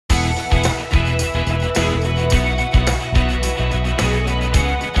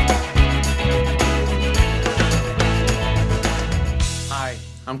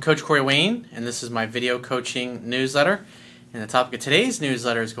Coach Corey Wayne, and this is my video coaching newsletter. And the topic of today's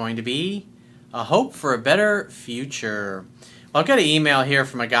newsletter is going to be a hope for a better future. Well, I've got an email here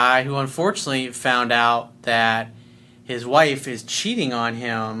from a guy who unfortunately found out that his wife is cheating on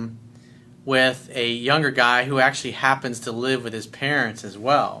him with a younger guy who actually happens to live with his parents as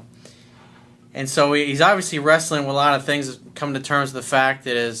well. And so he's obviously wrestling with a lot of things, coming to terms with the fact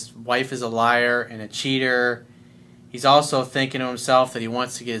that his wife is a liar and a cheater. He's also thinking to himself that he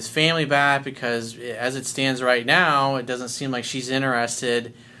wants to get his family back because as it stands right now, it doesn't seem like she's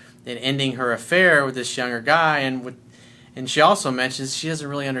interested in ending her affair with this younger guy. And she also mentions she doesn't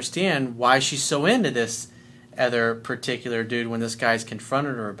really understand why she's so into this other particular dude when this guy's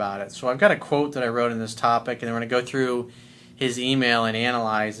confronted her about it. So I've got a quote that I wrote in this topic, and then we're going to go through his email and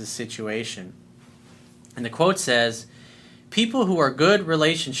analyze the situation. And the quote says, "People who are good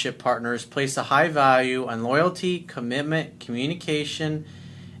relationship partners place a high value on loyalty, commitment, communication,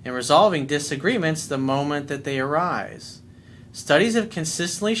 and resolving disagreements the moment that they arise. Studies have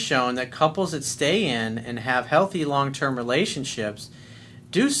consistently shown that couples that stay in and have healthy long-term relationships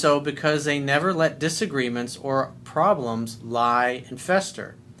do so because they never let disagreements or problems lie and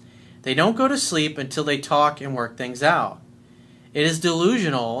fester. They don't go to sleep until they talk and work things out. It is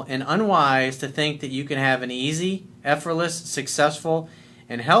delusional and unwise to think that you can have an easy, effortless, successful,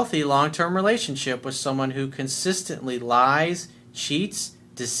 and healthy long-term relationship with someone who consistently lies, cheats,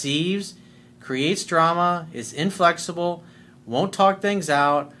 deceives, creates drama, is inflexible, won't talk things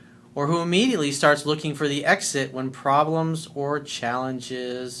out, or who immediately starts looking for the exit when problems or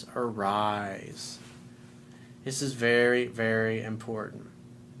challenges arise." This is very, very important.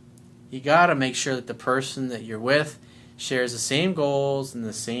 You got to make sure that the person that you're with shares the same goals and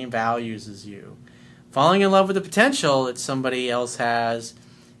the same values as you. Falling in love with the potential that somebody else has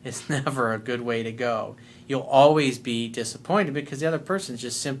is never a good way to go. You'll always be disappointed because the other person is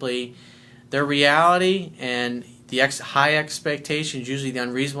just simply, their reality and the high expectations, usually the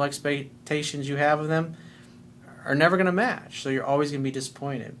unreasonable expectations you have of them, are never going to match. So you're always going to be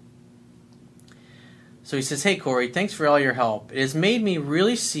disappointed. So he says, "Hey Corey, thanks for all your help. It has made me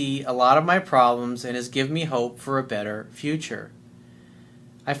really see a lot of my problems and has given me hope for a better future.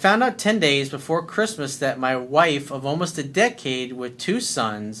 I found out 10 days before Christmas that my wife of almost a decade with 2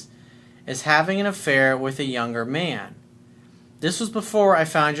 sons is having an affair with a younger man. This was before I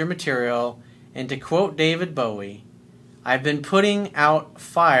found your material, and to quote David Bowie, I've been putting out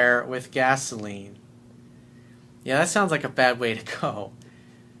fire with gasoline." Yeah, that sounds like a bad way to go.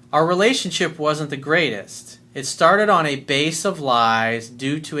 Our relationship wasn't the greatest. It started on a base of lies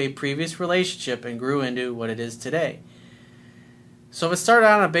due to a previous relationship and grew into what it is today. So if it started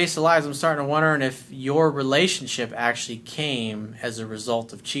out on a base of lies, I'm starting to wonder if your relationship actually came as a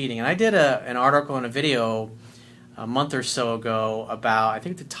result of cheating. And I did an article and a video a month or so ago about, I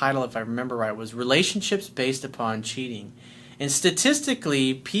think the title, if I remember right, was "Relationships Based Upon Cheating." And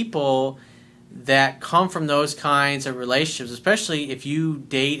statistically, people that come from those kinds of relationships, especially if you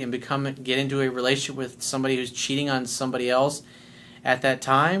date and get into a relationship with somebody who's cheating on somebody else at that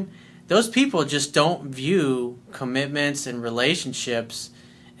time, those people just don't view commitments and relationships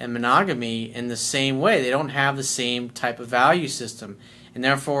and monogamy in the same way. They don't have the same type of value system. And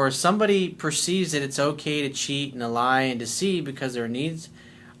therefore, if somebody perceives that it's okay to cheat and to lie and deceive because their needs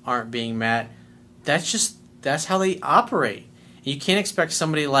aren't being met, that's how they operate. You can't expect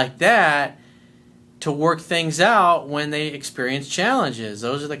somebody like that to work things out when they experience challenges.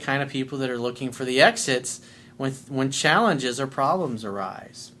 Those are the kind of people that are looking for the exits when challenges or problems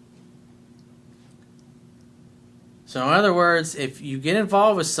arise. So in other words, if you get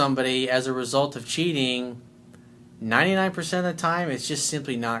involved with somebody as a result of cheating, 99% of the time, it's just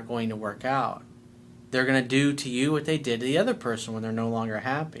simply not going to work out. They're going to do to you what they did to the other person when they're no longer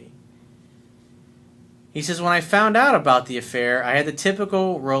happy. He says, "When I found out about the affair, I had the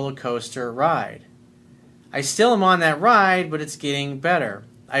typical roller coaster ride. I still am on that ride, but it's getting better.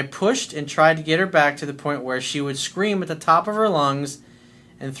 I pushed and tried to get her back to the point where she would scream at the top of her lungs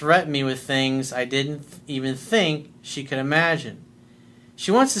and threaten me with things I didn't even think she could imagine.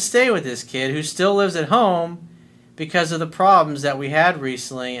 She wants to stay with this kid who still lives at home because of the problems that we had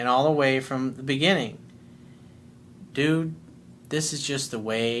recently and all the way from the beginning. Dude, this is just the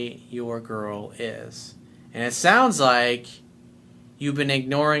way your girl is. And it sounds like you've been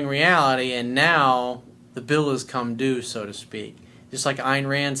ignoring reality and now the bill has come due, so to speak. Just like Ayn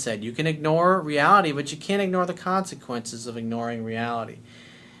Rand said, you can ignore reality, but you can't ignore the consequences of ignoring reality.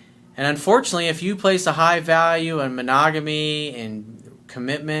 And unfortunately, if you place a high value on monogamy and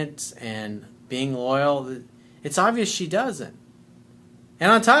commitment and being loyal, it's obvious she doesn't. And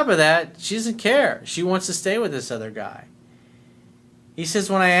on top of that, she doesn't care. She wants to stay with this other guy. He says,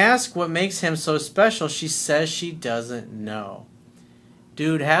 when I ask what makes him so special, she says she doesn't know.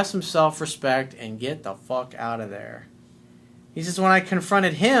 Dude, have some self-respect and get the fuck out of there. He says, when I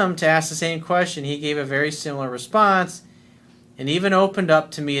confronted him to ask the same question, he gave a very similar response and even opened up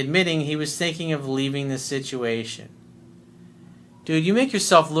to me admitting he was thinking of leaving the situation. Dude, you make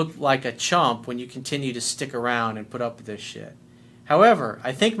yourself look like a chump when you continue to stick around and put up with this shit. However,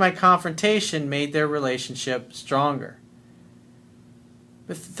 I think my confrontation made their relationship stronger.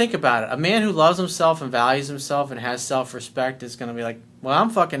 But think about it. A man who loves himself and values himself and has self-respect is going to be like, well, I'm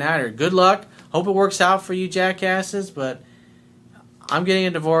fucking out of here. Good luck. Hope it works out for you jackasses, but I'm getting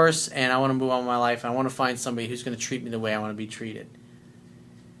a divorce and I want to move on with my life. And I want to find somebody who's going to treat me the way I want to be treated.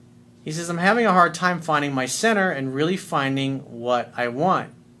 He says, I'm having a hard time finding my center and really finding what I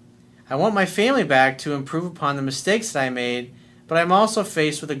want. I want my family back to improve upon the mistakes that I made, but I'm also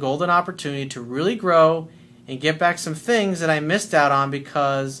faced with a golden opportunity to really grow and get back some things that I missed out on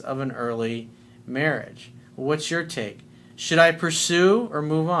because of an early marriage. What's your take? Should I pursue or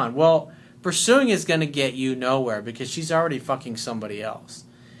move on? Well, pursuing is going to get you nowhere because she's already fucking somebody else.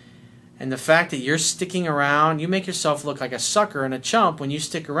 And the fact that you're sticking around, you make yourself look like a sucker and a chump when you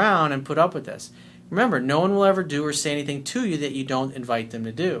stick around and put up with this. Remember, no one will ever do or say anything to you that you don't invite them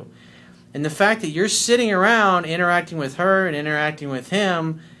to do. And the fact that you're sitting around interacting with her and interacting with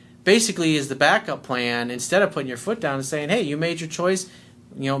him basically is the backup plan instead of putting your foot down and saying, hey, you made your choice.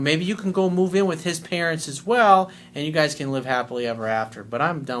 You know, maybe you can go move in with his parents as well and you guys can live happily ever after. But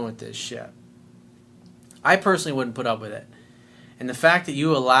I'm done with this shit. I personally wouldn't put up with it. And the fact that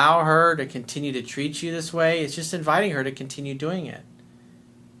you allow her to continue to treat you this way is just inviting her to continue doing it.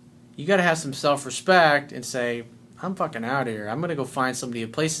 You got to have some self-respect and say, I'm fucking out of here. I'm going to go find somebody who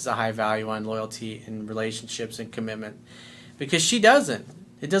places a high value on loyalty and relationships and commitment. Because she doesn't.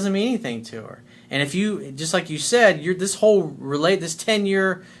 It doesn't mean anything to her. And if you, just like you said, this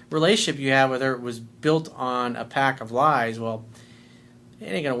 10-year relationship you have with her was built on a pack of lies, well, it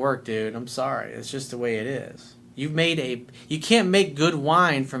ain't going to work, dude. I'm sorry. It's just the way it is. You can't make good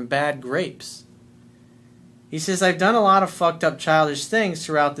wine from bad grapes. He says, I've done a lot of fucked up childish things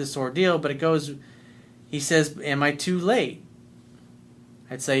throughout this ordeal, but he says, am I too late?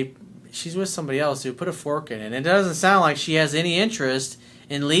 I'd say, she's with somebody else who put a fork in it. And it doesn't sound like she has any interest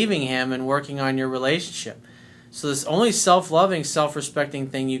in leaving him and working on your relationship. So this only self-loving, self-respecting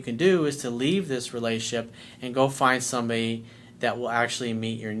thing you can do is to leave this relationship and go find somebody that will actually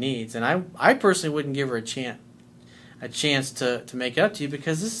meet your needs. And I personally wouldn't give her a chance to make it up to you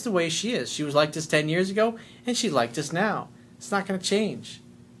because this is the way she is. She was like this 10 years ago and she's like this now. It's not going to change.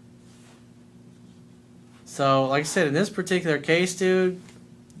 So like I said, in this particular case, dude,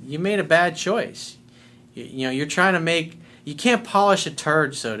 you made a bad choice. You're trying to you can't polish a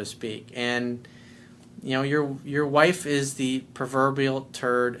turd, so to speak. And your wife is the proverbial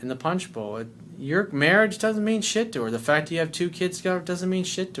turd in the punch bowl. Your marriage doesn't mean shit to her. The fact that you have 2 kids together doesn't mean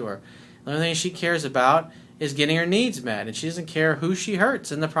shit to her. The only thing she cares about is getting her needs met, and she doesn't care who she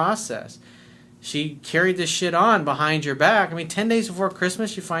hurts in the process. She carried this shit on behind your back. I mean, 10 days before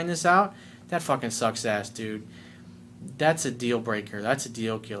Christmas, you find this out? That fucking sucks ass, dude. That's a deal breaker. That's a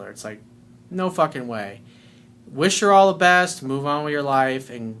deal killer. It's like, no fucking way. Wish her all the best, move on with your life,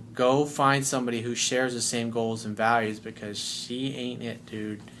 and go find somebody who shares the same goals and values because she ain't it,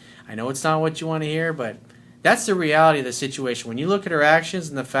 dude. I know it's not what you want to hear, but that's the reality of the situation. When you look at her actions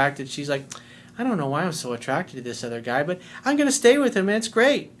and the fact that she's like, I don't know why I'm so attracted to this other guy, but I'm going to stay with him, and it's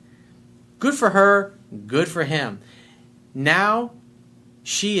great. Good for her, good for him. Now,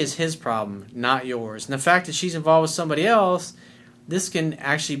 she is his problem, not yours. And the fact that she's involved with somebody else, this can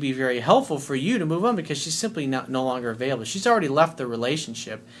actually be very helpful for you to move on because she's simply no longer available. She's already left the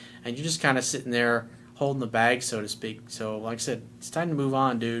relationship, and you're just kind of sitting there holding the bag, so to speak. So, like I said, it's time to move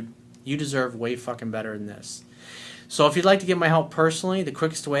on, dude. You deserve way fucking better than this. So if you'd like to get my help personally, the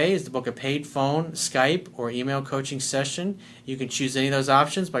quickest way is to book a paid phone, Skype, or email coaching session. You can choose any of those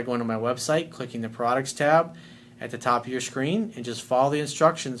options by going to my website, clicking the products tab at the top of your screen, and just follow the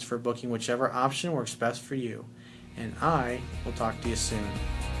instructions for booking whichever option works best for you. And I will talk to you soon.